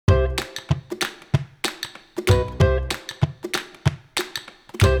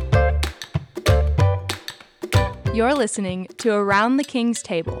You're listening to Around the King's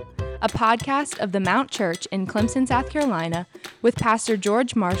Table, a podcast of the Mount Church in Clemson, South Carolina, with Pastor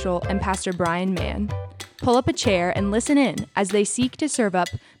George Marshall and Pastor Brian Meaghan. Pull up a chair and listen in as they seek to serve up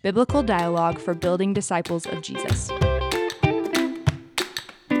biblical dialogue for building disciples of Jesus.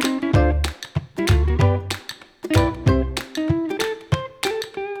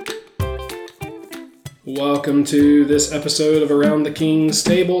 Welcome to this episode of Around the King's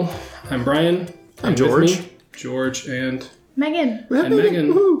Table. I'm Brian. I'm George. George and Meaghan.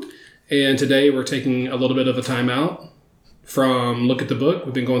 Meaghan. And today we're taking a little bit of a time out from Look at the Book.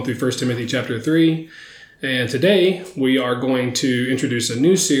 We've been going through 1 Timothy chapter 3. And today we are going to introduce a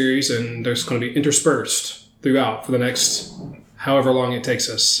new series, and there's going to be interspersed throughout for the next however long it takes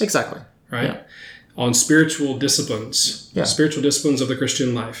us. Exactly. Right? Yeah. On spiritual disciplines. Yeah. Spiritual disciplines of the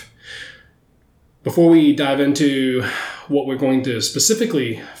Christian life. Before we dive into what we're going to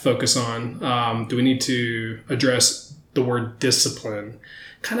specifically focus on, do we need to address the word discipline?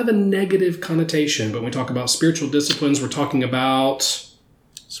 Kind of a negative connotation, but when we talk about spiritual disciplines, we're talking about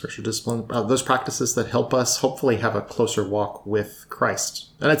spiritual discipline, those practices that help us hopefully have a closer walk with Christ.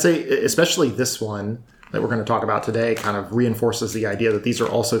 And I'd say especially this one that we're going to talk about today kind of reinforces the idea that these are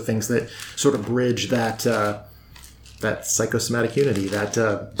also things that sort of bridge that psychosomatic unity, that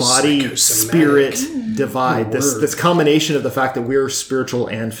body-spirit divide, this combination of the fact that we're spiritual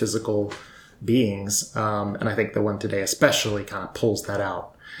and physical beings. And I think the one today especially kind of pulls that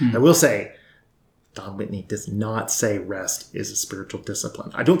out. I will say, Don Whitney does not say rest is a spiritual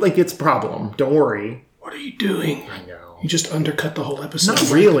discipline. I don't think it's a problem. Don't worry. what are you doing? I know. You just undercut the whole episode.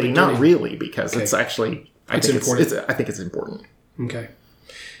 Not really, because it's actually, I think it's important. Okay.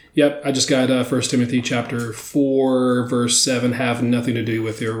 Yep, I just got 1 Timothy chapter 4, verse 7, have nothing to do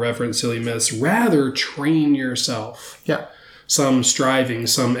with irreverent, silly myths. Rather, train yourself. Yeah. Some striving,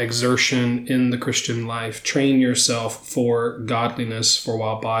 some exertion in the Christian life. Train yourself for godliness, for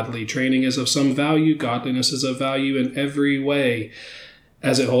while bodily training is of some value, godliness is of value in every way,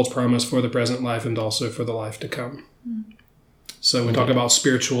 as it holds promise for the present life and also for the life to come. So we talk about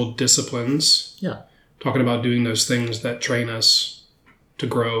spiritual disciplines. Yeah. Talking about doing those things that train us to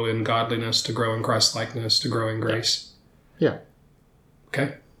grow in godliness, to grow in Christ-likeness, to grow in grace. Yeah.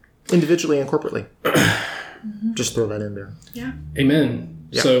 Okay. Individually and corporately. Just throw that in there. Yeah. Amen.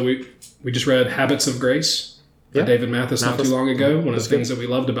 Yeah. So we just read Habits of Grace by David Mathis not too long ago. One of the things that we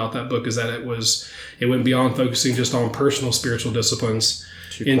loved about that book is that it went beyond focusing just on personal spiritual disciplines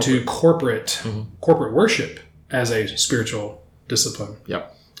into corporate worship as a spiritual discipline.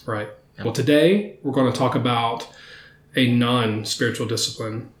 Yep. Right. Yep. Well, today we're going to talk about a non-spiritual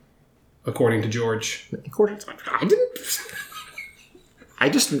discipline, according to George. I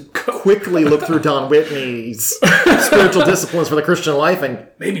just quickly looked through Don Whitney's spiritual disciplines for the Christian life, and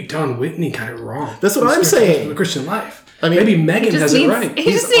maybe Don Whitney got it wrong. That's what I'm saying. For the Christian life. I mean, maybe Meaghan has it right.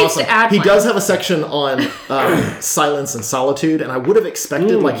 He just needs to add He one. does have a section on silence and solitude, and I would have expected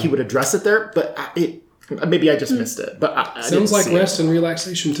he would address it there, but maybe I just missed it. But I sounds like rest and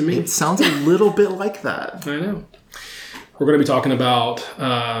relaxation to me. It sounds a little bit like that. I know. We're going to be talking about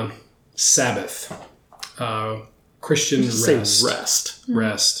Sabbath, Christian rest. Rest.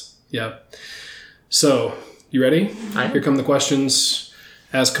 Rest. Yep. So, you ready? Here come the questions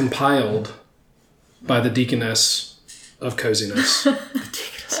as compiled by the deaconess of coziness. The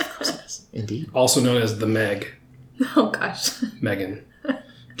deaconess of coziness. Indeed. Also known as the Meg. Oh, gosh. Meaghan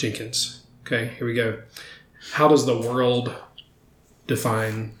Jenkins. Okay, here we go. How does the world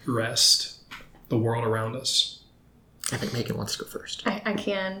define rest? The world around us. I think Meaghan wants to go first. I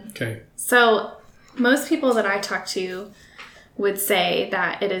can. Okay. So, most people that I talk to would say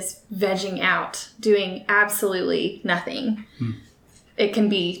that it is vegging out, doing absolutely nothing. It can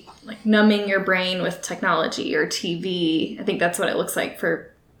be like numbing your brain with technology or TV. I think that's what it looks like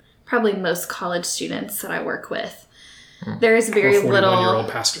for probably most college students that I work with. There's very little 41-year-old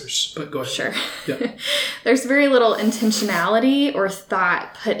pastors, but go ahead. Sure. Yep. There's very little intentionality or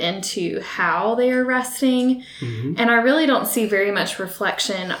thought put into how they are resting. And I really don't see very much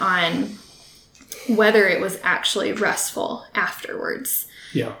reflection on whether it was actually restful afterwards.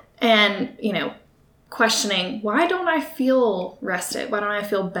 Yeah. And, questioning, why don't I feel rested? Why don't I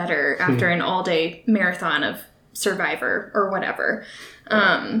feel better after an all-day marathon of Survivor or whatever?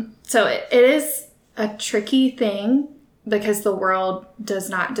 So it is a tricky thing because the world does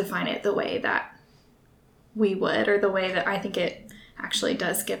not define it the way that we would, or the way that I think it actually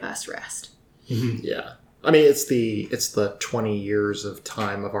does give us rest. Yeah. I mean, it's the 20 years of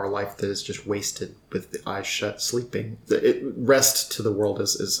time of our life that is just wasted with the eyes shut, sleeping. Rest to the world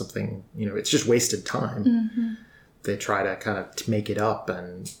is something, it's just wasted time. They try to kind of make it up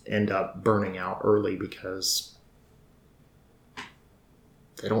and end up burning out early because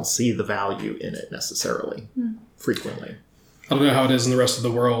they don't see the value in it necessarily frequently. I don't know how it is in the rest of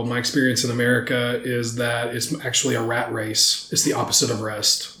the world. My experience in America is that it's actually a rat race. It's the opposite of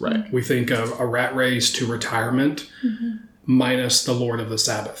rest. Right. We think of a rat race to retirement minus the Lord of the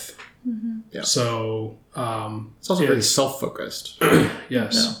Sabbath. Yeah. So it's also very self-focused.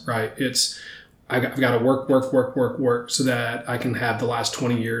 Yes, right. It's I've got to work so that I can have the last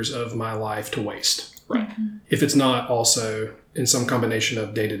 20 years of my life to waste. Right. If it's not also in some combination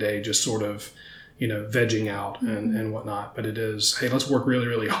of day-to-day, just sort of, vegging out and whatnot. But it is, hey, let's work really,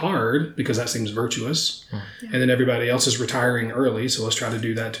 really hard because that seems virtuous. And then everybody else is retiring early. So let's try to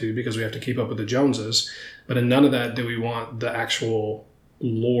do that too because we have to keep up with the Joneses. But in none of that do we want the actual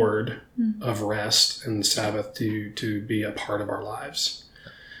Lord of rest and Sabbath to be a part of our lives.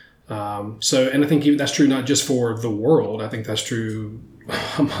 And I think that's true not just for the world. I think that's true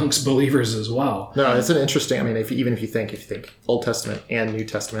amongst believers as well. No, it's an interesting. I mean, if you think Old Testament and New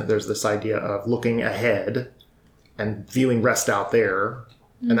Testament, there's this idea of looking ahead and viewing rest out there,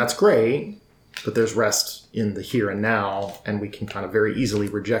 and that's great. But there's rest in the here and now, and we can kind of very easily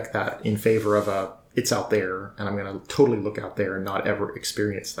reject that in favor of it's out there, and I'm going to totally look out there and not ever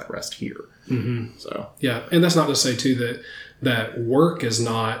experience that rest here. So yeah, and that's not to say too that work is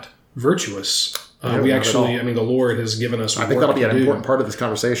not virtuous. No, we actually, the Lord has given us. I think that'll be an important part of this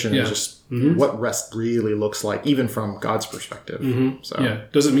conversation. Yeah. Is just what rest really looks like, even from God's perspective. So yeah,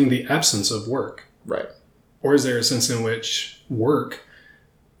 doesn't mean the absence of work, right? Or is there a sense in which work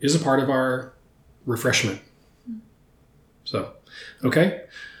is a part of our refreshment? So, okay,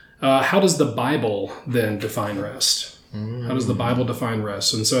 how does the Bible then define rest? How does the Bible define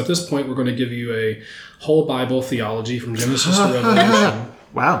rest? And so at this point, we're going to give you a whole Bible theology from Genesis to Revelation.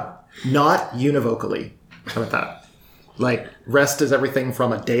 Wow. Not univocally. How about that? Like, rest is everything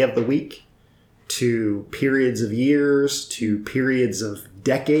from a day of the week to periods of years to periods of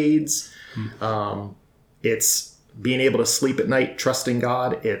decades. It's being able to sleep at night, trusting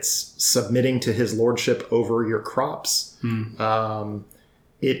God. It's submitting to his lordship over your crops. It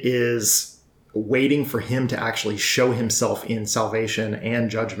is waiting for him to actually show himself in salvation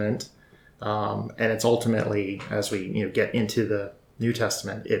and judgment. And it's ultimately, as we get into the New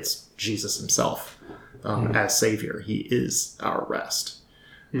Testament, it's Jesus himself as Savior. He is our rest.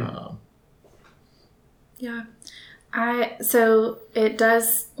 So it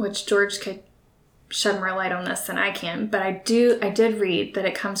does, which George could shed more light on this than I can, but I did read that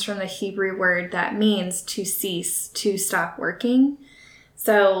it comes from the Hebrew word that means to cease, to stop working.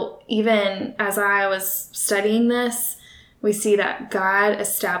 So even as I was studying this, we see that God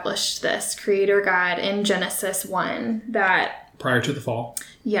established this, Creator God, in Genesis 1, that prior to the fall.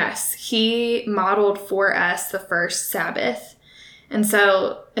 Yes, he modeled for us the first Sabbath. And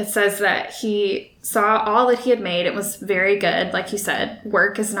so it says that he saw all that he had made. It was very good. Like you said,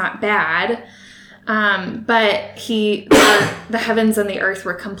 work is not bad. But the heavens and the earth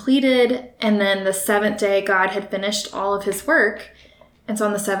were completed. And then the seventh day, God had finished all of his work. And so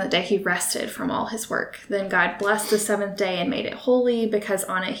on the seventh day, he rested from all his work. Then God blessed the seventh day and made it holy because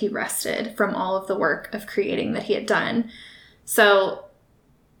on it he rested from all of the work of creating that he had done. So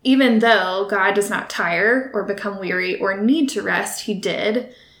even though God does not tire or become weary or need to rest, he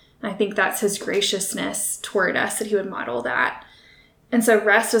did. And I think that's his graciousness toward us, that he would model that. And so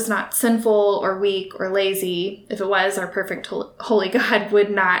rest is not sinful or weak or lazy. If it was, our perfect holy God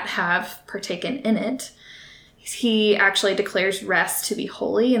would not have partaken in it. He actually declares rest to be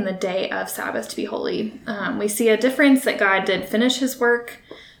holy and the day of Sabbath to be holy. We see a difference that God did finish his work.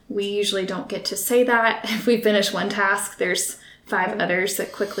 We usually don't get to say that. If we finish one task, there's 5 others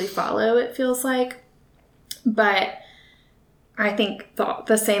that quickly follow, it feels like. But I think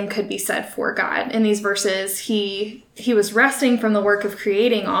the same could be said for God. In these verses, he was resting from the work of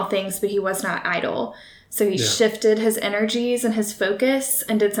creating all things, but he was not idle. So he shifted his energies and his focus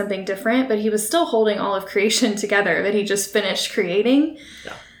and did something different, but he was still holding all of creation together that he just finished creating.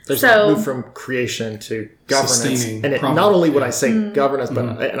 Yeah. There's that move from creation to governance. And not only would I say governance,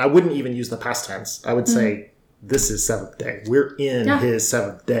 but and I wouldn't even use the past tense. I would say this is seventh day. We're in his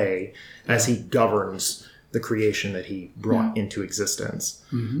seventh day as he governs the creation that he brought into existence.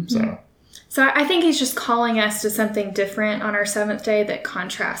 So I think he's just calling us to something different on our seventh day that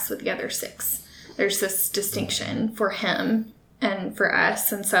contrasts with the other 6. There's this distinction for him and for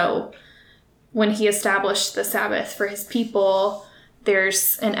us. And so when he established the Sabbath for his people,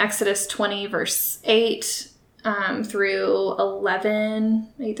 there's in Exodus 20, verse 8 through 11,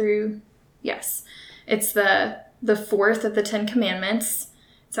 8 through, yes. It's the 4th of the 10 Commandments.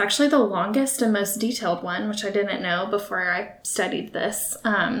 It's actually the longest and most detailed one, which I didn't know before I studied this.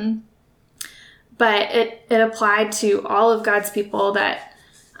 But it applied to all of God's people that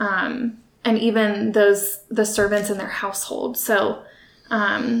and even the servants in their household. So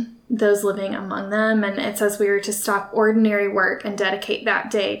those living among them. And it says we were to stop ordinary work and dedicate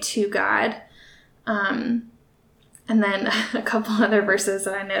that day to God. And then a couple other verses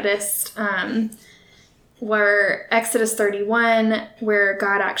that I noticed were Exodus 31, where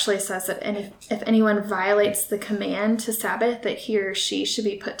God actually says that if anyone violates the command to Sabbath, that he or she should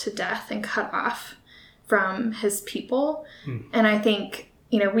be put to death and cut off from his people. And I think,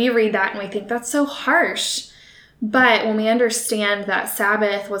 we read that and we think that's so harsh. But when we understand that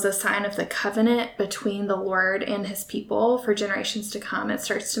Sabbath was a sign of the covenant between the Lord and his people for generations to come, it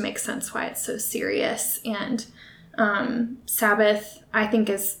starts to make sense why it's so serious. And Sabbath, I think,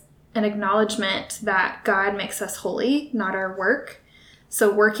 is an acknowledgement that God makes us holy, not our work.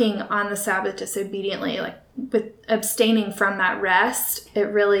 So working on the Sabbath disobediently, like with abstaining from that rest, it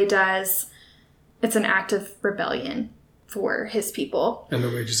really does, it's an act of rebellion for his people. And the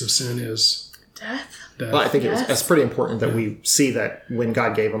wages of sin is death. Well, I think it's pretty important that we see that when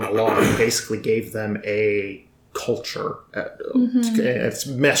God gave them the law, he basically gave them a culture. It's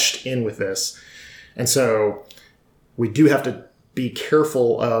meshed in with this. And so we do have to be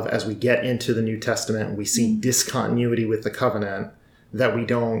careful of, as we get into the New Testament and we see discontinuity with the covenant, that we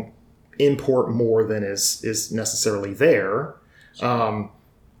don't import more than is necessarily there.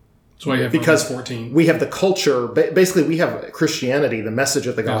 That's why you have because 14. We have the culture, basically we have Christianity, the message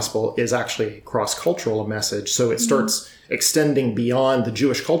of the gospel is actually a cross-cultural message. So it starts extending beyond the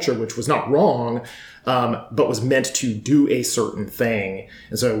Jewish culture, which was not wrong, but was meant to do a certain thing.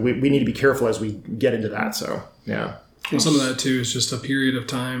 And so we need to be careful as we get into that. So, yeah. Well, some of that, too, is just a period of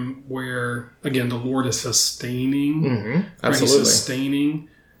time where, again, the Lord is sustaining. Absolutely. Right? He's sustaining.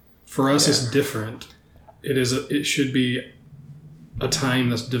 For us, it's different. It should be a time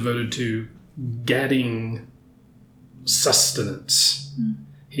that's devoted to getting sustenance.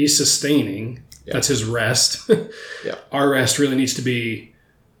 He's sustaining. That's his rest. Our rest really needs to be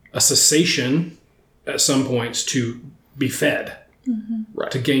a cessation at some points to be fed,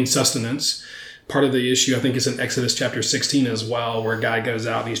 to gain sustenance. Part of the issue, I think, is in Exodus chapter 16 as well, where a guy goes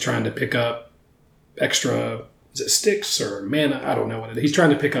out and he's trying to pick up extra, is it sticks or manna? I don't know what it is. He's trying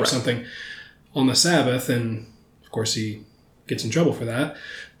to pick up something on the Sabbath, and of course he gets in trouble for that.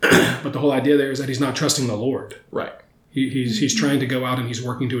 But the whole idea there is that he's not trusting the Lord. Right. He's trying to go out and he's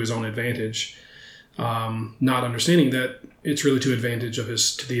working to his own advantage, not understanding that it's really to the advantage of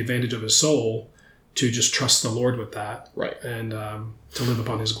his soul to just trust the Lord with that, and to live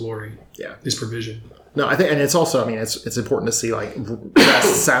upon his glory, his provision. No, I think, and it's also, it's important to see, like,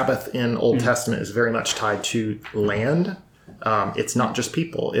 rest, Sabbath in Old Testament is very much tied to land. It's not just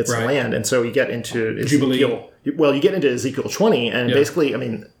people, it's land. And so you get into Ezekiel. Well, you get into Ezekiel 20, and basically,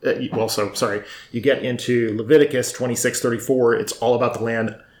 you get into Leviticus 26:34. It's all about the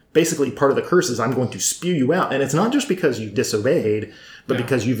land. Basically, part of the curse is I'm going to spew you out. And it's not just because you disobeyed, but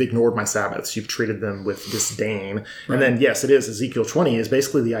because you've ignored my Sabbaths. You've treated them with disdain. Right. And then, yes, it is. Ezekiel 20 is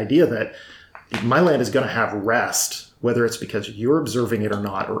basically the idea that my land is going to have rest, whether it's because you're observing it or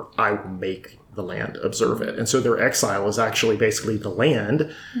not, or I will make the land observe it. And so their exile is actually basically the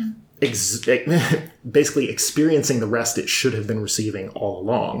land basically experiencing the rest it should have been receiving all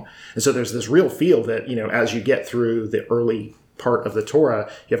along. And so there's this real feel that, as you get through the early part of the Torah,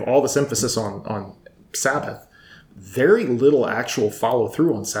 you have all this emphasis on Sabbath. Very little actual follow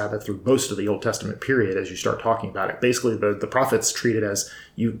through on Sabbath through most of the Old Testament period as you start talking about it. Basically, the prophets treat it as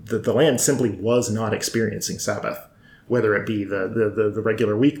the land simply was not experiencing Sabbath, whether it be the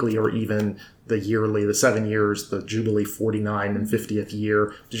regular weekly or even the yearly, the 7 years, the Jubilee 49 and 50th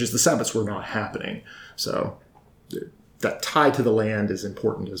year. Just the Sabbaths were not happening. So that tie to the land is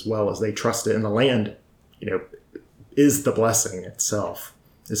important as well, as they trust it. And the land, is the blessing itself,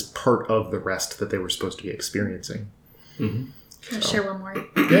 is part of the rest that they were supposed to be experiencing. Can I share one more?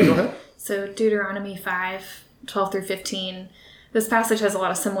 Yeah, go ahead. So Deuteronomy 5:12 through 15. This passage has a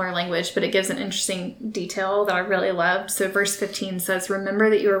lot of similar language, but it gives an interesting detail that I really loved. So verse 15 says, "Remember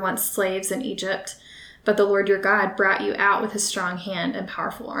that you were once slaves in Egypt, but the Lord your God brought you out with his strong hand and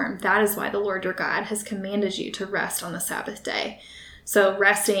powerful arm. That is why the Lord your God has commanded you to rest on the Sabbath day." So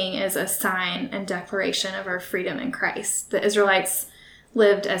resting is a sign and declaration of our freedom in Christ. The Israelites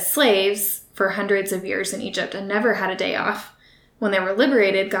lived as slaves for hundreds of years in Egypt and never had a day off. When they were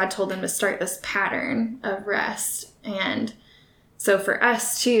liberated, God told them to start this pattern of rest. And so for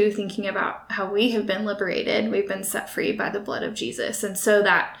us too, thinking about how we have been liberated, we've been set free by the blood of Jesus. And so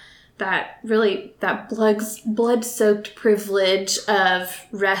that blood-soaked privilege of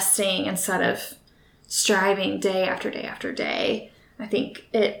resting instead of striving day after day after day, I think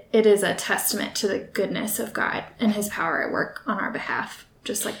it is a testament to the goodness of God and his power at work on our behalf.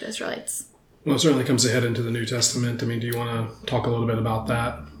 just like the Israelites. Well, it certainly comes ahead into the New Testament. I mean, do you want to talk a little bit about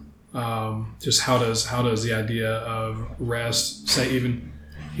that? Just how does the idea of rest, say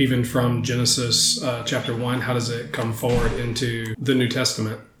even from Genesis chapter 1, how does it come forward into the New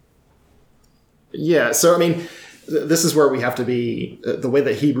Testament? Yeah, so I mean, this is where we have to be, the way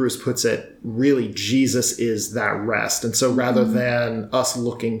that Hebrews puts it, really Jesus is that rest. And so rather than us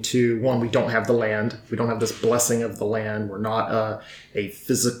looking to, one, we don't have the land, we don't have this blessing of the land, we're not a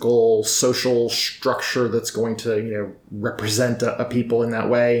physical, social structure that's going to, represent a people in that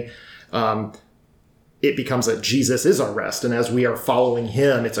way. It becomes that Jesus is our rest. And as we are following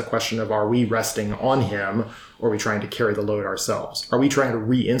him, it's a question of, are we resting on him, or are we trying to carry the load ourselves? Are we trying to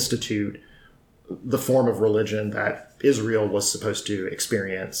reinstitute the form of religion that Israel was supposed to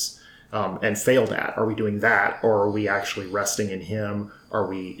experience and failed at? Are we doing that, or are we actually resting in him? Are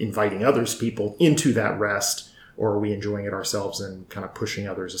we inviting others, people, into that rest, or are we enjoying it ourselves and kind of pushing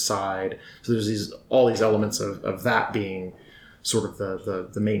others aside? So there's all these elements of that being sort of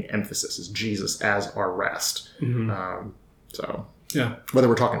the main emphasis, is Jesus as our rest. So yeah, whether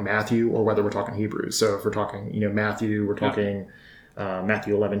we're talking Matthew or whether we're talking Hebrews. So if we're talking Matthew, we're talking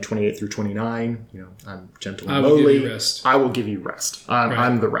Matthew 11:28 through 29. I'm gentle and lowly. I will give you rest.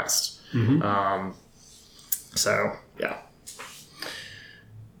 I'm the rest. So yeah.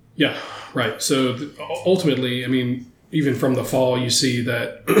 Yeah, right. So ultimately, I mean, even from the fall, you see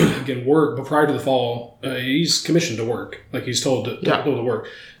that, again, work, but prior to the fall, he's commissioned to work. Like he's told to work.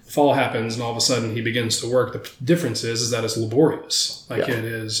 The fall happens, and all of a sudden he begins to work. The difference is that it's laborious. Like it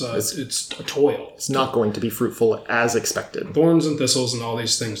is, it's a toil. It's not going to be fruitful as expected. Thorns and thistles and all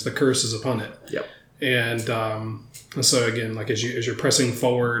these things. The curse is upon it. Yep. And so again, like as you're pressing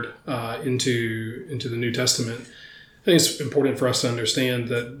forward into the New Testament, I think it's important for us to understand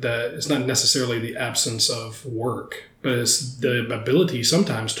that it's not necessarily the absence of work, but it's the ability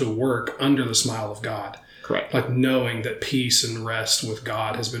sometimes to work under the smile of God. Correct. Like knowing that peace and rest with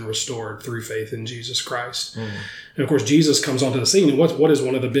God has been restored through faith in Jesus Christ. And of course, Jesus comes onto the scene. And what is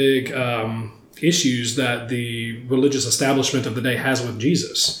one of the big issues that the religious establishment of the day has with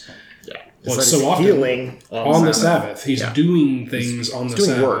Jesus? Well, it's so often healing on the Sabbath. He's doing things on the Sabbath. He's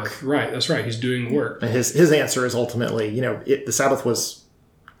doing work. Right, that's right. He's doing work. And his answer is ultimately, the Sabbath was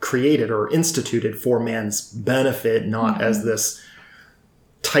created or instituted for man's benefit, not as this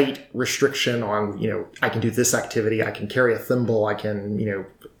tight restriction on, I can do this activity, I can carry a thimble, I can,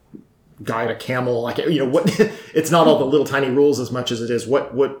 guide a camel, I can, what? It's not all the little tiny rules as much as it is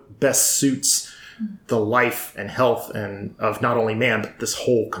what best suits the life and health and of not only man, but this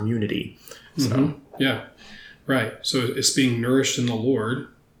whole community. So. Yeah, right. So it's being nourished in the Lord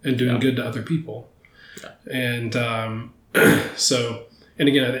and doing good to other people. Yeah. And so, and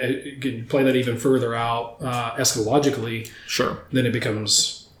again, you play that even further out eschatologically. Sure. Then it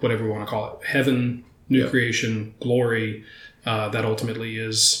becomes whatever you want to call it. Heaven, new creation, glory, that ultimately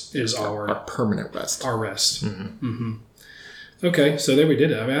is our permanent rest. Our rest. Okay, so there we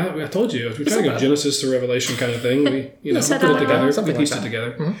did it. I mean, I told you, we're trying to go Genesis to Revelation kind of thing. We, put it together. We pieced it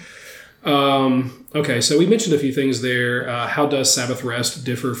together. Okay, so we mentioned a few things there. How does Sabbath rest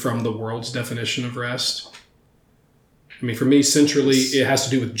differ from the world's definition of rest? I mean, for me, centrally, it has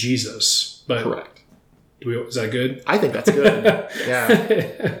to do with Jesus. But correct. Is that good? I think that's good.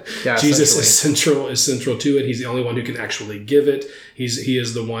 Yeah. Jesus is central to it. He's the only one who can actually give it. He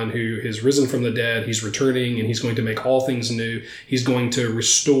is the one who is risen from the dead. He's returning, and he's going to make all things new. He's going to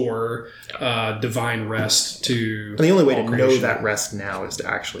restore divine rest to. And the only way to know that rest now is to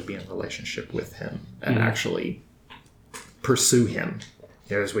actually be in relationship with him and actually pursue him.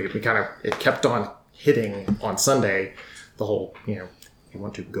 As we kind of, it kept on hitting on Sunday, the whole, you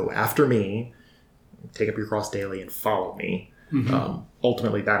want to go after me, take up your cross daily and follow me.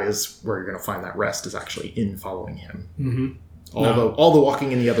 Ultimately, that is where you're going to find that rest, is actually in following him. Although all the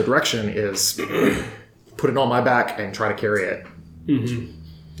walking in the other direction is put it on my back and try to carry it.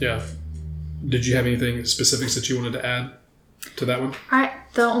 Yeah. Did you have anything specifics that you wanted to add to that one?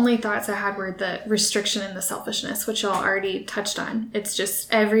 The only thoughts I had were the restriction and the selfishness, which y'all already touched on. It's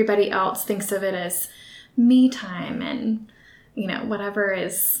just everybody else thinks of it as me time and, whatever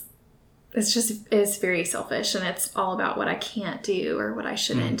is... It's very selfish, and it's all about what I can't do or what I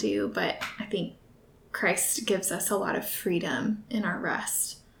shouldn't do. But I think Christ gives us a lot of freedom in our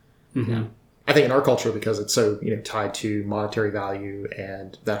rest. Yeah. I think in our culture, because it's so tied to monetary value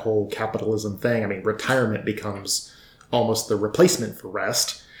and that whole capitalism thing, I mean, retirement becomes almost the replacement for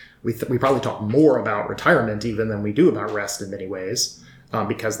rest. We probably talk more about retirement even than we do about rest in many ways.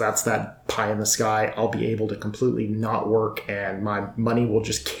 Because that's that pie in the sky. I'll be able to completely not work, and my money will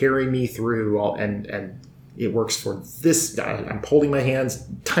just carry me through and it works for this. I'm holding my hands,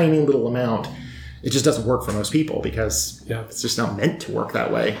 tiny little amount. It just doesn't work for most people because it's just not meant to work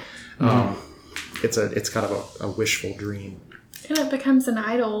that way. It's kind of a wishful dream. And it becomes an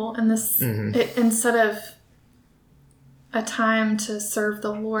idol, and instead of a time to serve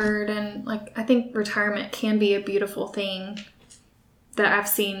the Lord, and like I think retirement can be a beautiful thing that I've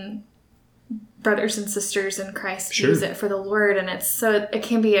seen brothers and sisters in Christ use it for the Lord, and it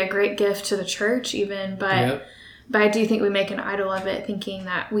can be a great gift to the church even, but I do think we make an idol of it, thinking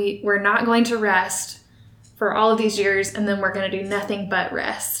that we're not going to rest for all of these years, and then we're going to do nothing but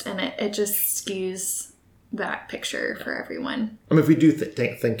rest, and it just skews that picture for everyone. I mean, if we do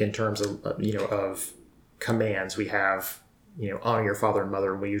think in terms of of commands, we have honor your father and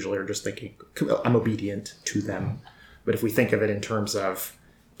mother, and we usually are just thinking I'm obedient to them. But if we think of it in terms of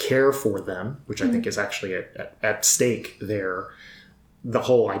care for them, which I think is actually at stake there, the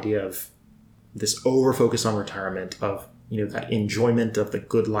whole idea of this over focus on retirement, of that enjoyment of the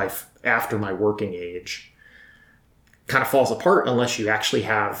good life after my working age, kind of falls apart unless you actually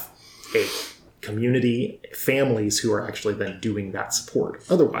have a community, families who are actually then doing that support.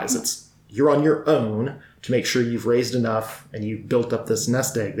 Otherwise, you're on your own to make sure you've raised enough and you've built up this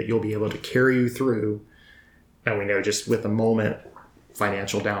nest egg that you'll be able to carry you through. And we know just with a moment,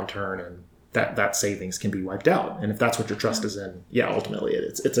 financial downturn, and that savings can be wiped out. And if that's what your trust is in, ultimately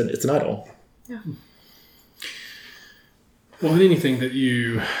it's an idol. Yeah. Well, anything that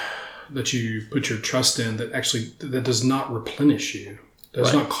you put your trust in that does not replenish you,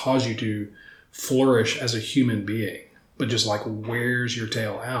 does not cause you to flourish as a human being, but just like wears your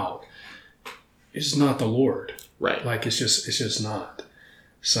tail out, it's not the Lord. Right. Like it's just not.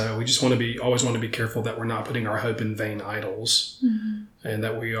 So we just always want to be careful that we're not putting our hope in vain idols, and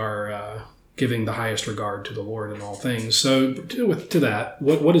that we are giving the highest regard to the Lord in all things. So to that,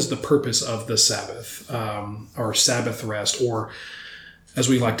 what is the purpose of the Sabbath, or Sabbath rest, or as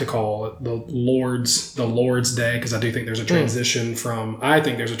we like to call it, the Lord's Day? Because I do think there's a transition from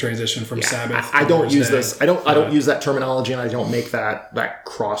Sabbath. I don't use this. I don't use that terminology, and I don't make that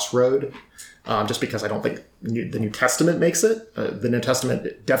crossroad. Just because I don't think the New Testament makes it. The New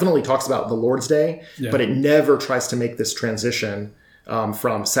Testament definitely talks about the Lord's Day, but it never tries to make this transition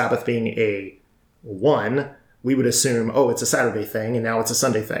from Sabbath being we would assume, it's a Saturday thing, and now it's a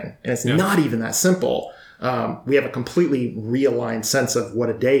Sunday thing. And it's not even that simple. We have a completely realigned sense of what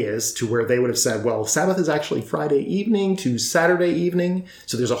a day is, to where they would have said, well, Sabbath is actually Friday evening to Saturday evening.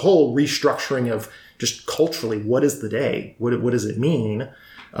 So there's a whole restructuring of just culturally, what is the day? What does it mean?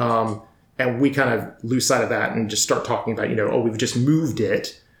 And we kind of lose sight of that and just start talking about, we've just moved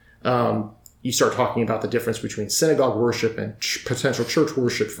it. You start talking about the difference between synagogue worship and potential church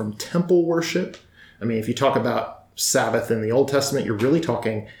worship from temple worship. I mean, if you talk about Sabbath in the Old Testament, you're really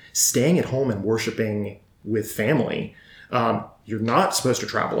talking staying at home and worshiping with family. You're not supposed to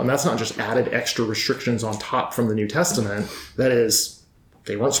travel. And that's not just added extra restrictions on top from the New Testament. That is,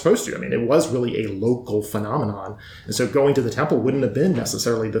 they weren't supposed to. I mean, it was really a local phenomenon. And so going to the temple wouldn't have been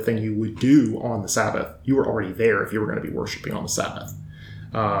necessarily the thing you would do on the Sabbath. You were already there if you were going to be worshiping on the Sabbath.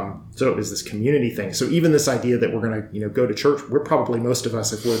 So it was this community thing. So even this idea that we're going to, go to church, we're probably, most of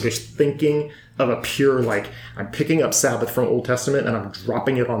us, if we're just thinking of a pure, I'm picking up Sabbath from Old Testament and I'm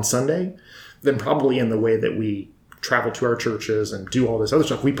dropping it on Sunday, then probably in the way that we travel to our churches and do all this other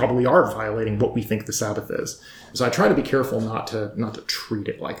stuff, we probably are violating what we think the Sabbath is. So I try to be careful not to treat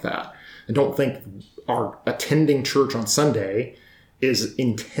it like that. I don't think our attending church on Sunday is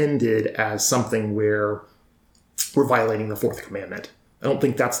intended as something where we're violating the fourth commandment. I don't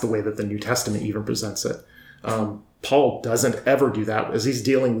think that's the way that the New Testament even presents it. Paul doesn't ever do that, as he's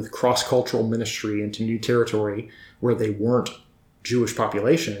dealing with cross-cultural ministry into new territory where they weren't Jewish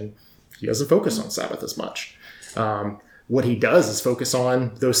population. He doesn't focus on Sabbath as much. What he does is focus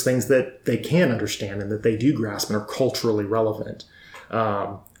on those things that they can understand and that they do grasp and are culturally relevant.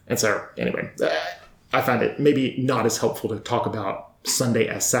 And so, anyway, I find it maybe not as helpful to talk about Sunday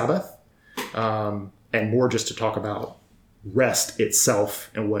as Sabbath, and more just to talk about rest itself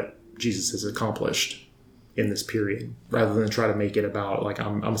and what Jesus has accomplished in this period, rather than try to make it about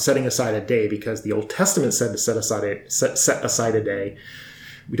I'm setting aside a day because the Old Testament said to set aside a day.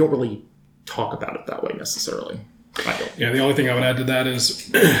 We don't really talk about it that way necessarily. I don't. Yeah, the only thing I would add to that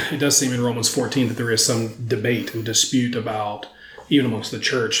is it does seem in Romans 14 that there is some debate and dispute about, even amongst the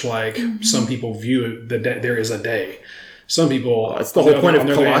church, some people view there is a day. Some people... It's the whole point of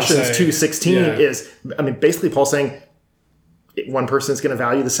Colossians 2:16 is, basically Paul's saying one person is going to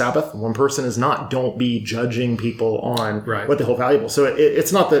value the Sabbath, one person is not. Don't be judging people on what they hold valuable. So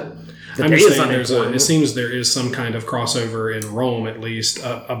it's not that... The I'm day just is saying unimportant. it seems there is some kind of crossover in Rome, at least,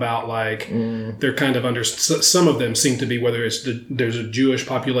 about like they're kind of under. Some of them seem to be, whether it's there's a Jewish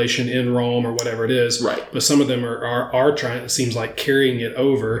population in Rome or whatever it is, right? But some of them are trying. It seems like carrying it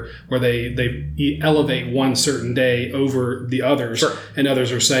over, where they elevate one certain day over the others, Sure. and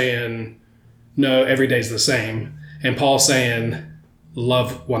others are saying, no, every day's the same, and Paul's saying,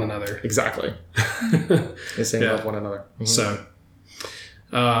 love one another. Exactly. They say love one another. Mm-hmm. So.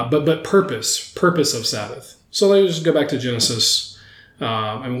 But purpose of Sabbath. So let's just go back to Genesis.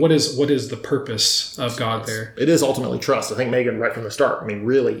 And what is the purpose of God there? It is ultimately trust. I think Meaghan, right from the start,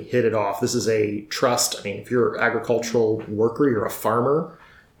 really hit it off. This is a trust. If you're an agricultural worker, you're a farmer,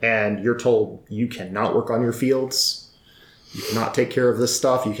 and you're told you cannot work on your fields, you cannot take care of this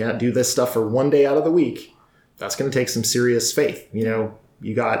stuff, you can't do this stuff for one day out of the week, that's going to take some serious faith.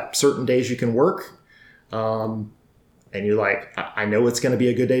 You got certain days you can work, and you're like, I know it's going to be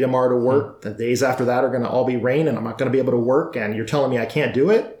a good day tomorrow to work. The days after that are going to all be rain, and I'm not going to be able to work. And you're telling me I can't do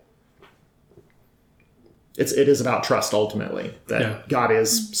it? It is about trust, ultimately. That God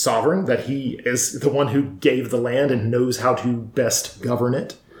is sovereign, that he is the one who gave the land and knows how to best govern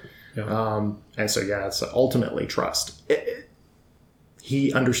it. Yeah. And so, it's ultimately trust.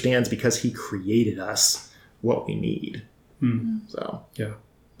 He understands because he created us what we need. So,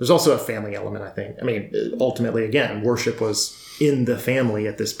 there's also a family element, I think. Ultimately, again, worship was in the family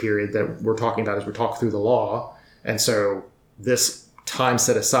at this period that we're talking about as we talk through the law. And so this time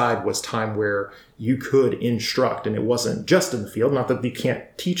set aside was time where you could instruct, and it wasn't just in the field, not that you can't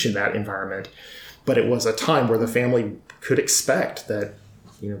teach in that environment, but it was a time where the family could expect that,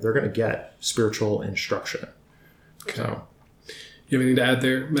 they're going to get spiritual instruction. Okay. So, you have anything to add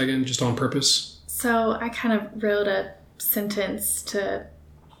there, Meaghan, just on purpose? So I kind of wrote a sentence to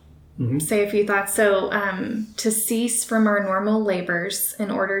say a few thoughts. So, to cease from our normal labors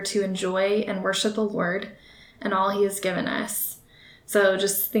in order to enjoy and worship the Lord and all he has given us. So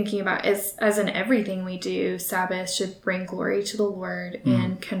just thinking about as in everything we do, Sabbath should bring glory to the Lord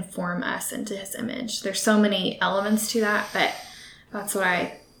and conform us into his image. There's so many elements to that, but that's what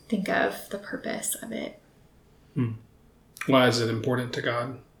I think of the purpose of it. Why is it important to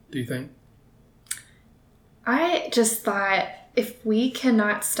God, do you think? I just thought, if we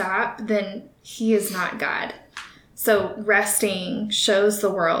cannot stop, then he is not God. So resting shows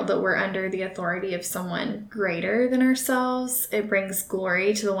the world that we're under the authority of someone greater than ourselves. It brings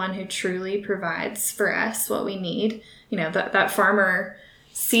glory to the one who truly provides for us what we need. That farmer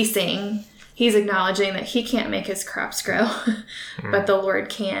ceasing, he's acknowledging that he can't make his crops grow, but the Lord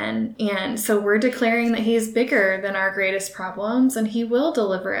can. And so we're declaring that he is bigger than our greatest problems, and he will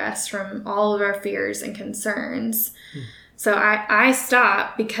deliver us from all of our fears and concerns. So I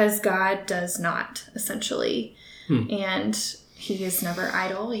stop because God does not, essentially. And he is never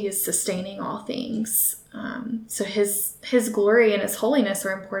idle. He is sustaining all things. So his glory and his holiness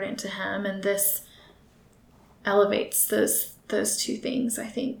are important to him. And this elevates those two things, I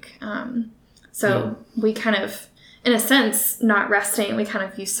think. We kind of, in a sense, not resting, we kind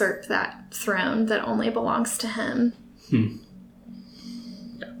of usurp that throne that only belongs to him.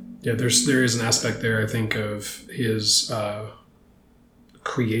 Yeah, there is an aspect there, I think, of his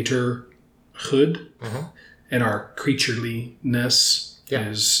creatorhood and our creatureliness,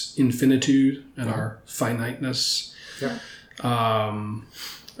 his infinitude and our finiteness.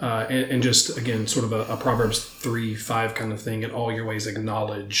 And just, again, sort of a Proverbs 3:5 kind of thing. In all your ways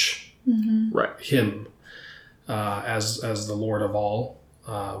acknowledge him as the Lord of all.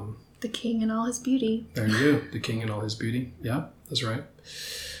 The king in all his beauty. There you go. The king in all his beauty. Yeah, that's right.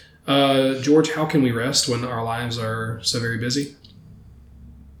 George, how can we rest when our lives are so very busy?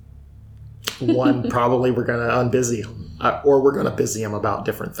 One, probably we're going to unbusy them, or we're going to busy them about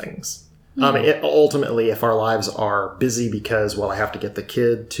different things. Ultimately, if our lives are busy because, I have to get the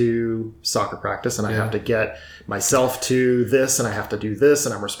kid to soccer practice, and I have to get myself to this, and I have to do this,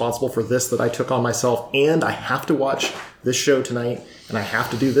 and I'm responsible for this that I took on myself, and I have to watch this show tonight, and I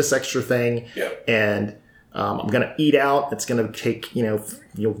have to do this extra thing, and I'm going to eat out. It's going to take,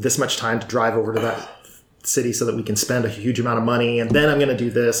 this much time to drive over to that city so that we can spend a huge amount of money, and then I'm going to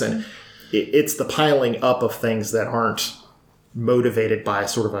do this, and it's the piling up of things that aren't motivated by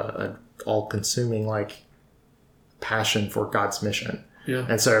sort of a all-consuming passion for God's mission.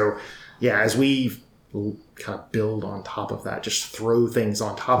 And so as we kind of build on top of that, just throw things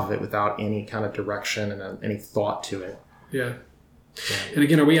on top of it without any kind of direction and any thought to it. And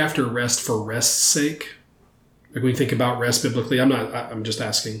again, are we after rest for rest's sake? Like, when you think about rest biblically, I'm just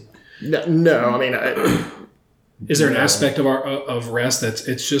asking. No, is there an aspect of rest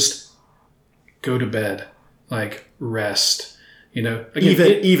it's just go to bed, rest,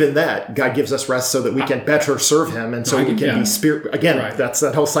 Again, even that, God gives us rest so that we can better serve Him, and so we can be spirit. Again, that's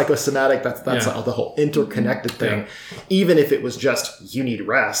that whole psychosomatic. That's the whole interconnected thing. Yeah. Even if it was just you need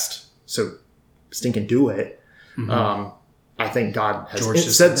rest, so stinking do it. Mm-hmm. I think God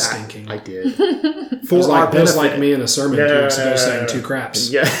has said that. Stinking. I did. For our benefit. It was like me in a sermon 2 weeks ago saying 2 craps.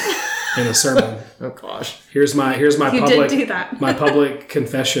 Yeah. In a sermon. Oh gosh. Here's my public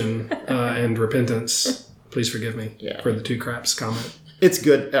confession and repentance. Please forgive me for the 2 craps comment. It's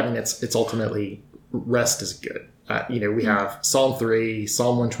good. I mean, it's ultimately rest is good. We have Psalm 3,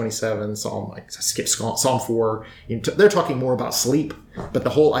 Psalm 127, Psalm 4. They're talking more about sleep, but the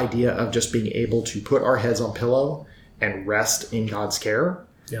whole idea of just being able to put our heads on pillow and rest in God's care.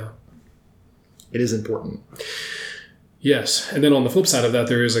 Yeah. It is important. Yes. And then on the flip side of that,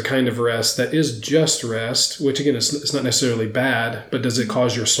 there is a kind of rest that is just rest, which again, it's not necessarily bad, but does it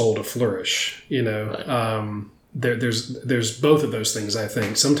cause your soul to flourish? Right. There's both of those things, I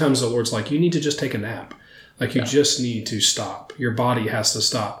think. Sometimes the Lord's like, you need to just take a nap. Like you just need to stop. Your body has to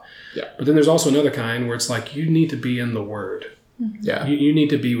stop. Yeah. But then there's also another kind where it's like, you need to be in the Word. Yeah. You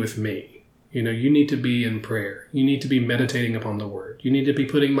need to be with me. You need to be in prayer. You need to be meditating upon the Word. You need to be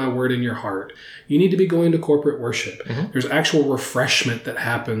putting my Word in your heart. You need to be going to corporate worship. Mm-hmm. There's actual refreshment that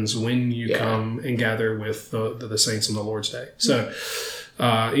happens when you come and gather with the saints on the Lord's Day. So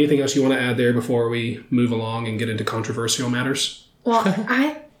anything else you want to add there before we move along and get into controversial matters? Well,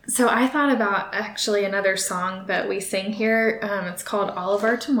 I thought about actually another song that we sing here. It's called All of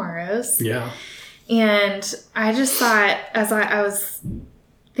Our Tomorrows. Yeah. And I just thought, as I was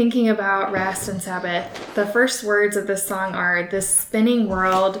thinking about rest and Sabbath, the first words of this song are, "This spinning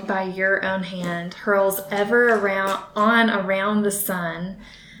world by your own hand hurls ever around the sun.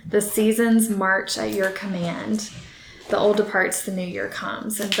 The seasons march at your command. The old departs, the new year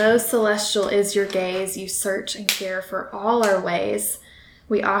comes. And though celestial is your gaze, you search and care for all our ways.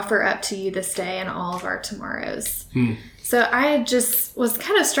 We offer up to you this day and all of our tomorrows." So I just was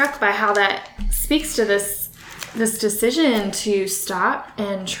kind of struck by how that speaks to this decision to stop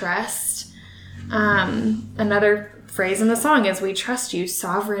and trust. Another phrase in the song is, "We trust you,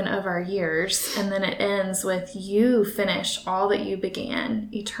 sovereign of our years." And then it ends with, "You finish all that you began.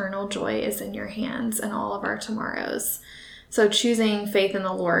 Eternal joy is in your hands and all of our tomorrows." So choosing faith in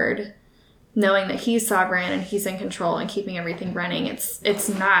the Lord, knowing that He's sovereign and He's in control and keeping everything running, it's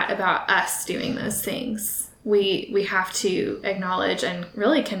not about us doing those things. We have to acknowledge and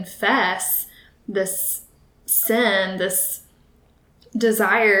really confess this sin, this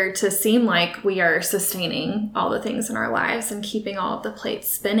desire to seem like we are sustaining all the things in our lives and keeping all of the plates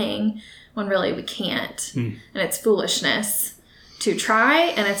spinning when really we can't. And it's foolishness to try,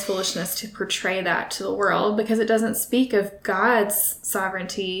 and it's foolishness to portray that to the world, because it doesn't speak of God's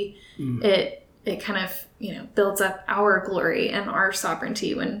sovereignty. It kind of, builds up our glory and our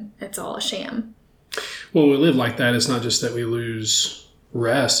sovereignty when it's all a sham. Well, when we live like that, it's not just that we lose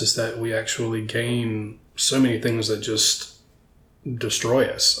rest, it's that we actually gain so many things that just destroy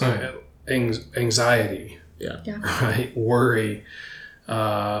us. Anxiety, right? Worry,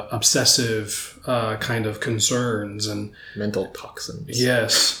 obsessive kind of concerns, and mental toxins.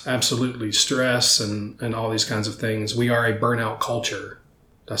 Yes, absolutely. Stress and all these kinds of things. We are a burnout culture.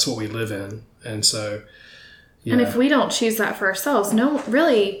 That's what we live in. And so, and if we don't choose that for ourselves,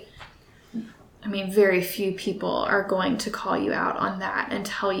 very few people are going to call you out on that and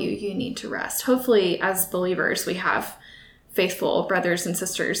tell you need to rest. Hopefully, as believers, we have faithful brothers and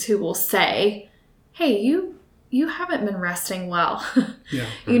sisters who will say, "Hey, you haven't been resting well.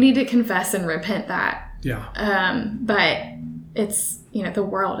 You need to confess and repent that." Yeah. But it's, the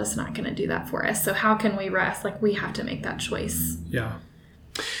world is not going to do that for us. So how can we rest? Like, we have to make that choice. Yeah.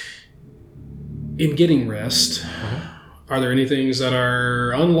 In getting rest, are there any things that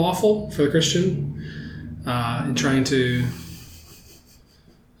are unlawful for the Christian in trying to,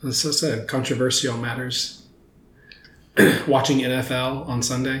 as I said, controversial matters? Watching NFL on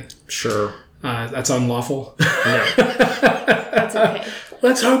Sunday? Sure. That's unlawful? No. That's okay.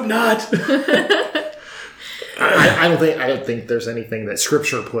 Let's hope not. I don't think there's anything that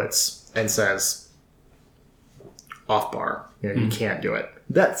Scripture puts and says off bar. You can't do it.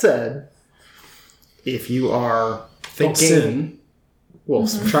 That said, if you are thinking, sin. Well,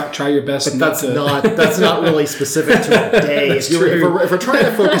 try your best. But that's not really specific to a day. If we're trying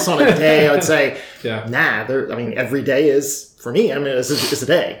to focus on a day, I would say, every day is, for me, it's a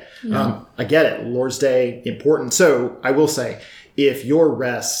day. Yeah. I get it. Lord's Day, important. So I will say, if your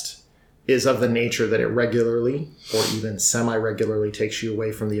rest is of the nature that it regularly or even semi-regularly takes you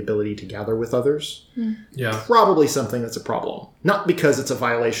away from the ability to gather with others, probably something that's a problem. Not because it's a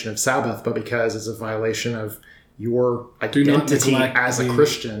violation of Sabbath, but because it's a violation of your identity as a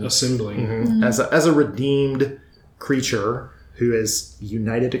Christian, assembling, as a redeemed creature who is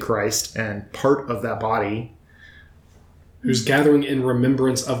united to Christ and part of that body, who's gathering in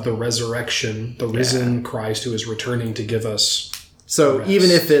remembrance of the resurrection, the risen Christ who is returning to give us. So rest.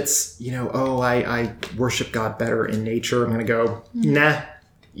 even if it's, I worship God better in nature, I'm going to go, nah.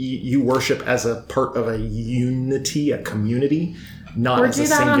 You worship as a part of a unity, a community, not as a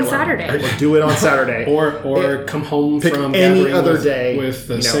singular. Or do that on Saturday. Or do it on Saturday. or come home from any gathering other day with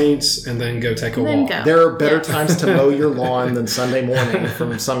the saints and then go take a walk. Go. There are better times to mow your lawn than Sunday morning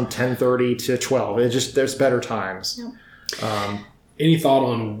from some 10:30 to 12. There's better times. Yep. Any thought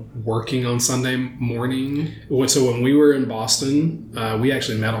on working on Sunday morning? So when we were in Boston, we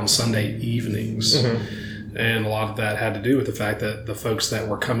actually met on Sunday evenings. And a lot of that had to do with the fact that the folks that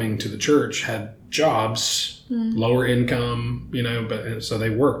were coming to the church had jobs, lower income, but so they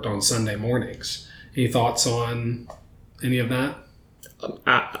worked on Sunday mornings. Any thoughts on any of that?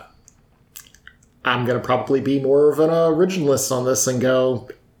 I'm going to probably be more of an originalist on this and go,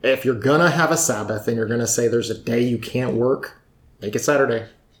 if you're going to have a Sabbath and you're going to say there's a day you can't work, make it Saturday.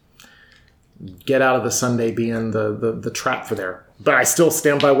 Get out of the Sunday being the trap for there. But I still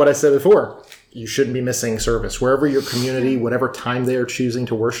stand by what I said before. You shouldn't be missing service. Wherever your community, whatever time they are choosing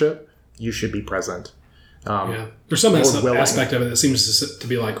to worship, you should be present. There's some aspect of it that seems to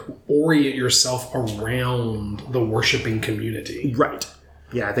be like orient yourself around the worshiping community. Right.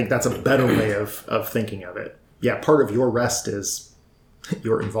 Yeah, I think that's a better way of thinking of it. Yeah, part of your rest is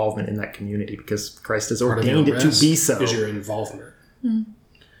your involvement in that community because Christ has ordained it to be so. Is your involvement.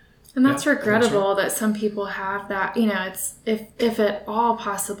 And that's regrettable that some people have that, it's if at all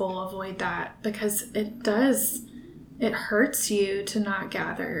possible, avoid that because it hurts you to not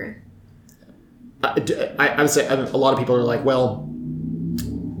gather. I would say a lot of people are like, well,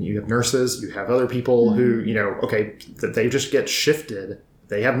 you have nurses, you have other people who, they just get shifted.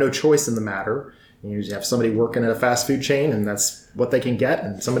 They have no choice in the matter. You have somebody working at a fast food chain and that's what they can get.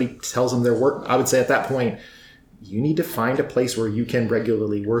 And somebody tells them their work. I would say at that point, you need to find a place where you can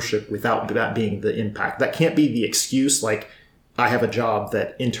regularly worship without that being the impact. That can't be the excuse, like, I have a job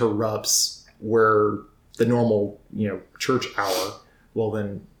that interrupts where the normal, church hour. Well,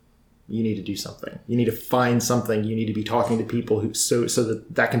 then you need to do something. You need to find something. You need to be talking to people who so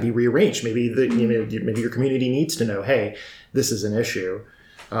that can be rearranged. Maybe maybe your community needs to know, hey, this is an issue.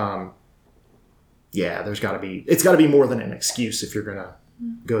 It's got to be more than an excuse if you're going to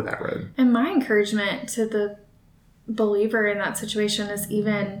go that road. And my encouragement to the believer in that situation is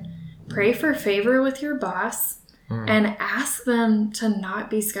even pray for favor with your boss and ask them to not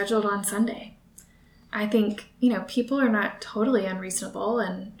be scheduled on Sunday. I think, people are not totally unreasonable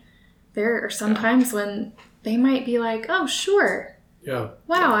and there are some times when they might be like, oh, sure. Yeah.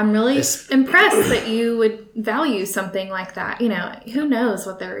 Wow, I'm really impressed that you would value something like that. Who knows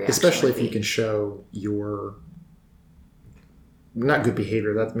what their reaction especially would if be. you can show your not good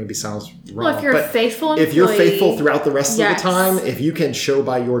behavior, that maybe sounds wrong. Well, if you're a faithful employee, if you're faithful throughout the rest yes. of the time, if you can show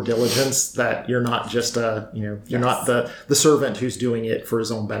by your diligence that you're not just you're yes. not the servant who's doing it for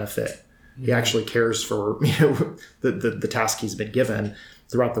his own benefit. Mm-hmm. He actually cares for the task he's been given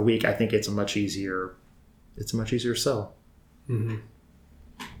throughout the week. I think it's a much easier sell. Mm-hmm.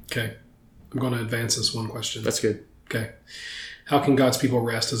 Okay, I'm going to advance this one question. That's good. Okay. How can God's people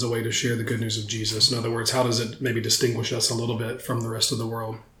rest as a way to share the good news of Jesus? In other words, how does it maybe distinguish us a little bit from the rest of the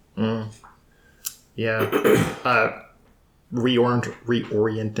world? Yeah.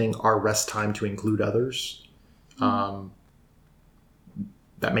 Reorienting our rest time to include others. That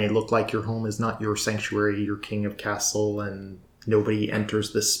may look like your home is not your sanctuary, your king of castle, and nobody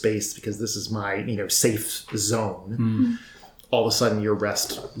enters this space because this is my, safe zone. Mm. All of a sudden, your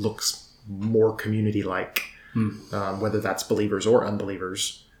rest looks more community-like. Whether that's believers or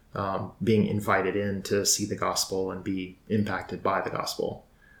unbelievers, being invited in to see the gospel and be impacted by the gospel.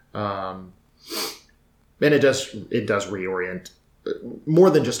 And it does reorient more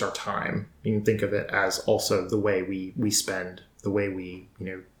than just our time. You can think of it as also the way we spend, the way we,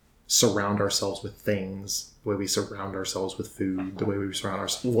 surround ourselves with things, the way we surround ourselves with food, the way we surround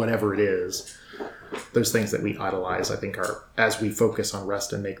ourselves, whatever it is. Those things that we idolize, I think, are, as we focus on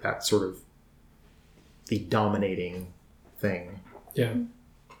rest and make that sort of the dominating thing. Yeah.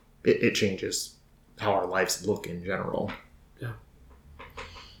 It changes how our lives look in general. Yeah.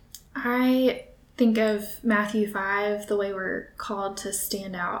 I think of Matthew 5, the way we're called to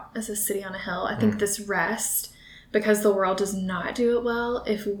stand out as a city on a hill. I think this rest, because the world does not do it well,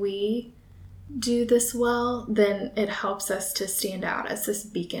 if we do this well, then it helps us to stand out as this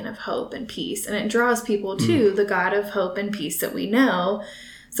beacon of hope and peace. And it draws people to the God of hope and peace that we know.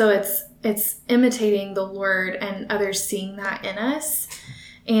 So it's imitating the Lord and others seeing that in us.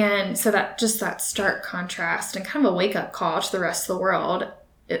 And so that stark contrast and kind of a wake-up call to the rest of the world.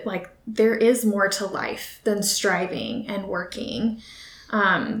 There is more to life than striving and working.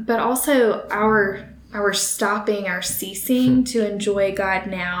 But also our stopping, our ceasing to enjoy God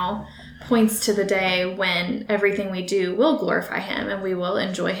now points to the day when everything we do will glorify him and we will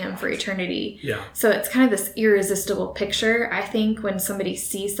enjoy him for eternity. Yeah. So it's kind of this irresistible picture. I think when somebody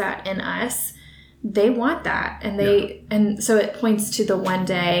sees that in us, they want that. And so it points to the one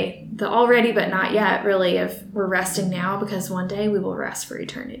day, the already but not yet, really, of we're resting now because one day we will rest for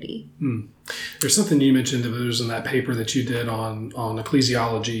eternity. There's something you mentioned that was in that paper that you did on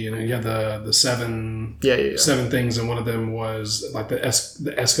ecclesiology, and you had the seven things, and one of them was like the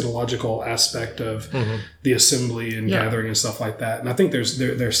eschatological aspect of the assembly and gathering and stuff like that. And I think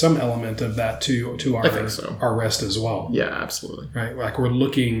there's some element of that to our rest as well. Yeah, absolutely. Right, like we're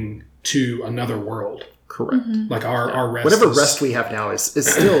looking to another world. Correct. Like our rest. Whatever rest we have now is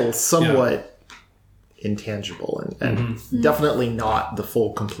still somewhat intangible and definitely not the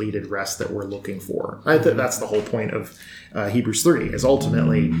full completed rest that we're looking for. I think that's the whole point of Hebrews 3 is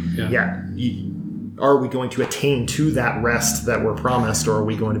ultimately, are we going to attain to that rest that we're promised, or are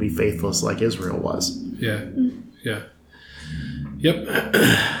we going to be faithless like Israel was? Yeah. Yeah. Yep.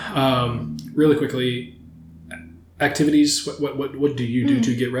 Really quickly, activities. What do you do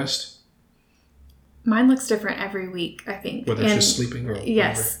to get rest? Mine looks different every week, I think. Whether it's just sleeping or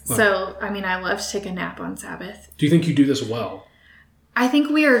yes. So, I mean, I love to take a nap on Sabbath. Do you think you do this well? I think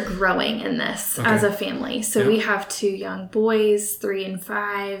we are growing in this as a family. So we have 2 young boys, 3 and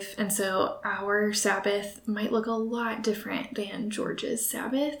 5. And so our Sabbath might look a lot different than George's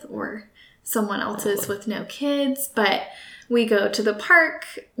Sabbath or someone else's with no kids. But we go to the park.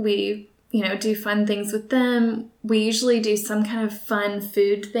 We do fun things with them. We usually do some kind of fun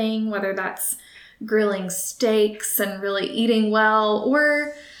food thing, whether that's grilling steaks and really eating well,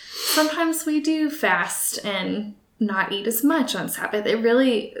 or sometimes we do fast and not eat as much on Sabbath.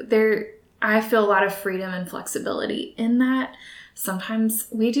 I feel a lot of freedom and flexibility in that. Sometimes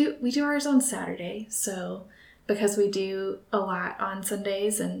we do ours on Saturday, so because we do a lot on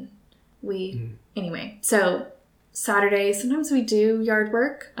Sundays and anyway, so Saturday, sometimes we do yard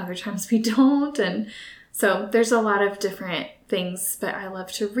work, other times we don't, and so there's a lot of different things, but I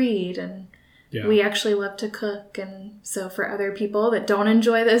love to read and we actually love to cook, and so for other people that don't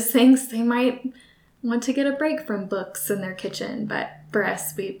enjoy those things, they might want to get a break from books in their kitchen, but for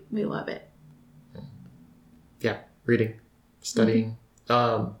us, we love it. Yeah, reading, studying,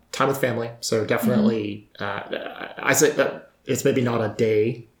 time with family. So definitely, I say that it's maybe not a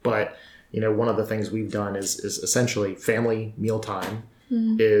day, but one of the things we've done is essentially family mealtime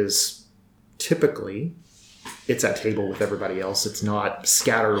is typically it's at table with everybody else. It's not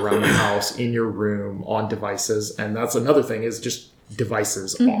scattered around the house, in your room, on devices. And that's another thing is just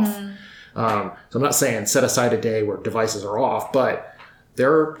devices off. So I'm not saying set aside a day where devices are off, but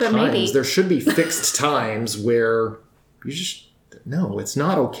there are times, there should be fixed times where you just, no, it's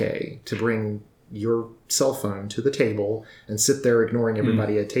not okay to bring your cell phone to the table and sit there ignoring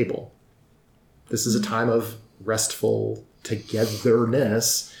everybody at table. This is a time of restful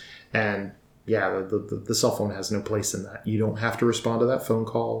togetherness, and the cell phone has no place in that. You don't have to respond to that phone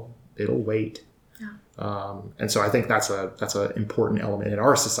call. It'll wait. Yeah. And so I think that's a important element in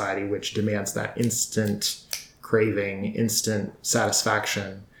our society, which demands that instant craving, instant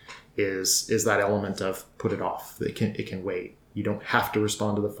satisfaction is that element of put it off. It can wait. You don't have to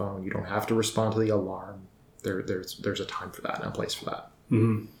respond to the phone. You don't have to respond to the alarm. There's a time for that and a place for that.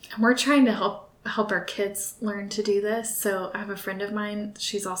 And we're trying to help our kids learn to do this. So I have a friend of mine,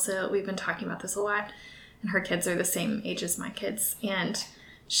 we've been talking about this a lot, and her kids are the same age as my kids, and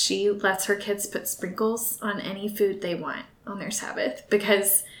she lets her kids put sprinkles on any food they want on their Sabbath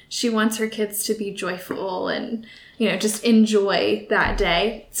because she wants her kids to be joyful and just enjoy that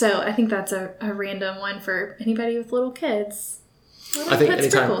day. So I think that's a random one for anybody with little kids. I think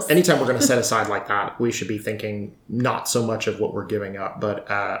anytime we're going to set aside like that, we should be thinking not so much of what we're giving up, but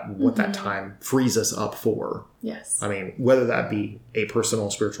what that time frees us up for. Yes. I mean, whether that be a personal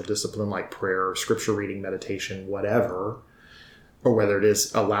spiritual discipline like prayer, scripture reading, meditation, whatever, or whether it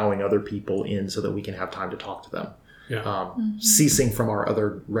is allowing other people in so that we can have time to talk to them. Yeah. Ceasing from our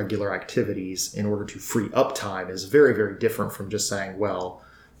other regular activities in order to free up time is very, very different from just saying, well,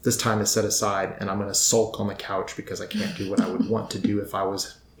 this time is set aside and I'm going to sulk on the couch because I can't do what I would want to do if I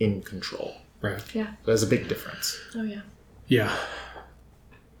was in control. Right. Yeah. There's a big difference. Oh, yeah. Yeah.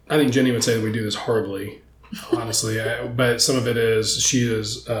 I think Jenny would say that we do this horribly, honestly. But some of it is she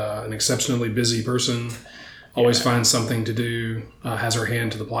is an exceptionally busy person. always finds something to do, has her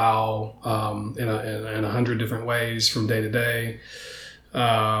hand to the plow in 100 different ways from day to day. We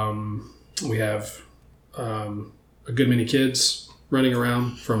have a good many kids running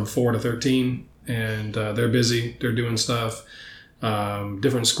around from 4 to 13, and they're busy. They're doing stuff,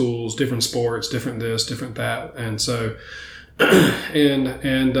 different schools, different sports, different this, different that. And so, I'm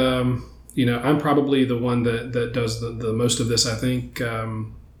probably the one that does the most of this, I think.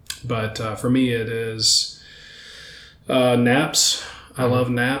 But for me, it is naps. I love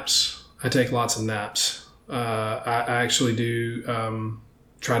naps. I take lots of naps. I actually do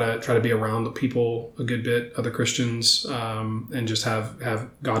try to be around the people a good bit, other Christians, and just have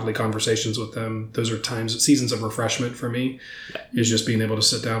godly conversations with them. Those are seasons of refreshment for me. Is just being able to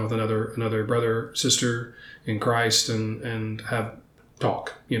sit down with another brother, sister in Christ, and have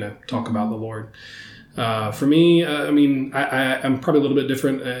talk about the Lord. For me, I'm probably a little bit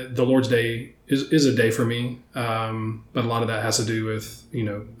different. The Lord's Day is a day for me, but a lot of that has to do with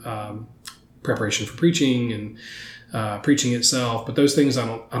preparation for preaching and preaching itself. But those things I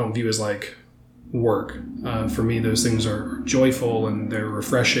don't view as like work. For me, those things are joyful and they're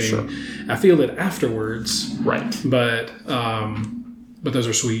refreshing. Sure. I feel it afterwards, right? But those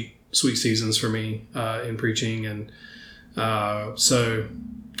are sweet seasons for me in preaching, and so.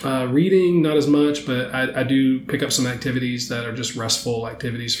 Reading, not as much, but I do pick up some activities that are just restful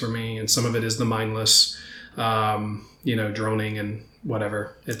activities for me, and some of it is the mindless, droning and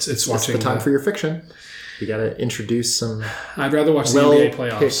whatever. It's watching. It's the time for your fiction. You got to introduce some. I'd rather watch the NBA picked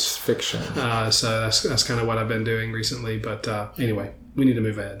playoffs. fiction. So that's kind of what I've been doing recently. But anyway, we need to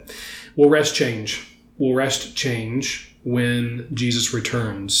move ahead. Will rest change when Jesus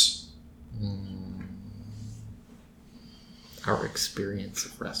returns? Our experience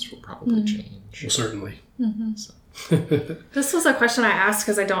of rest will probably change. Well, certainly. Mm-hmm. So. This was a question I asked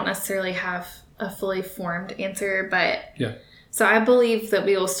because I don't necessarily have a fully formed answer, but yeah. So I believe that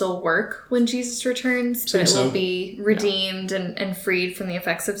we will still work when Jesus returns, but it will be redeemed and freed from the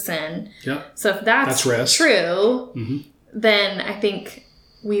effects of sin. Yeah. So if that's rest. True, then I think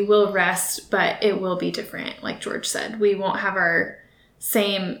we will rest, but it will be different. Like George said, we won't have our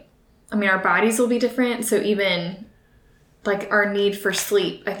bodies will be different. So even like our need for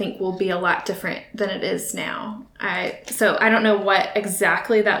sleep, I think will be a lot different than it is now. So I don't know what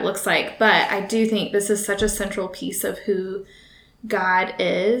exactly that looks like, but I do think this is such a central piece of who God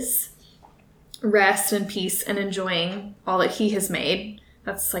is. Rest and peace and enjoying all that he has made.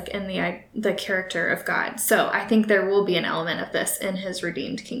 That's like in the character of God. So I think there will be an element of this in his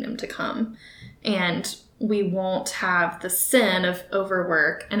redeemed kingdom to come. And we won't have the sin of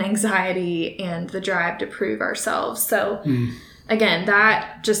overwork and anxiety and the drive to prove ourselves. So again,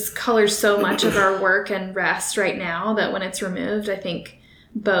 that just colors so much of our work and rest right now that when it's removed, I think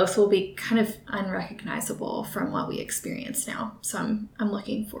both will be kind of unrecognizable from what we experience now. So I'm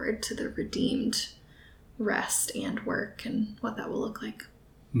looking forward to the redeemed rest and work and what that will look like.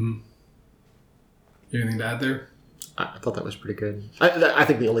 Mm-hmm. Anything to add there? I thought that was pretty good. I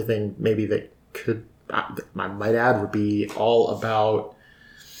think the only thing maybe that I might add would be all about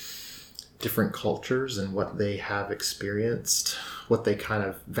different cultures and what they have experienced, what they kind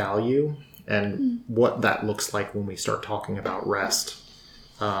of value, and what that looks like when we start talking about rest.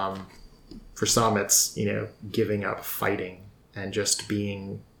 For some, it's, giving up fighting and just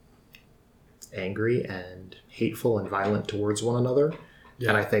being angry and hateful and violent towards one another. Yeah.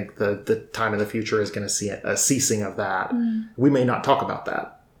 And I think the time in the future is going to see a ceasing of that. We may not talk about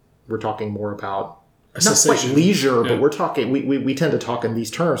that. We're talking more about not quite leisure, but we're talking, we tend to talk in these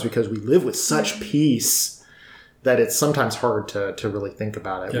terms because we live with such peace that it's sometimes hard to really think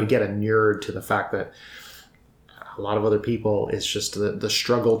about it. Yeah. We get inured to the fact that a lot of other people, it's just the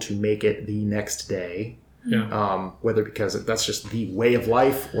struggle to make it the next day. Yeah. Whether because that's just the way of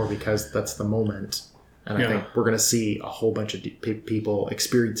life or because that's the moment. And I think we're going to see a whole bunch of people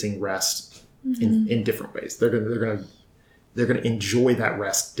experiencing rest in different ways. They're going to enjoy that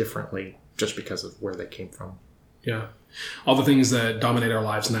rest differently just because of where they came from. Yeah. All the things that dominate our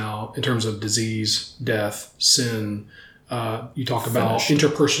lives now in terms of disease, death, sin, you talk about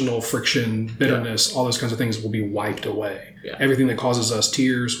interpersonal friction, bitterness, all those kinds of things will be wiped away. Yeah. Everything that causes us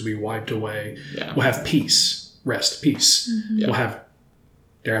tears will be wiped away. Yeah. We'll have peace, rest, peace. Mm-hmm. Yeah. We'll have,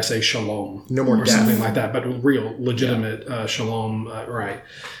 dare I say, shalom. No more or death. Something like that, but real, legitimate shalom, right.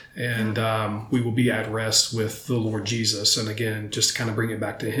 And we will be at rest with the Lord Jesus. And again, just to kind of bring it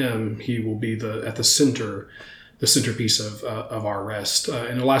back to him, he will be at the centerpiece of our rest,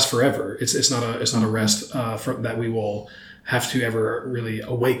 and it'll last forever. It's not a rest that we will have to ever really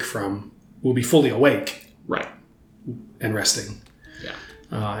awake from. We'll be fully awake, right, and resting. Yeah.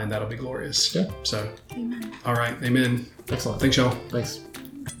 and that'll be glorious. Yeah. So, Amen. all right. Amen. Excellent. Thanks, y'all. Thanks.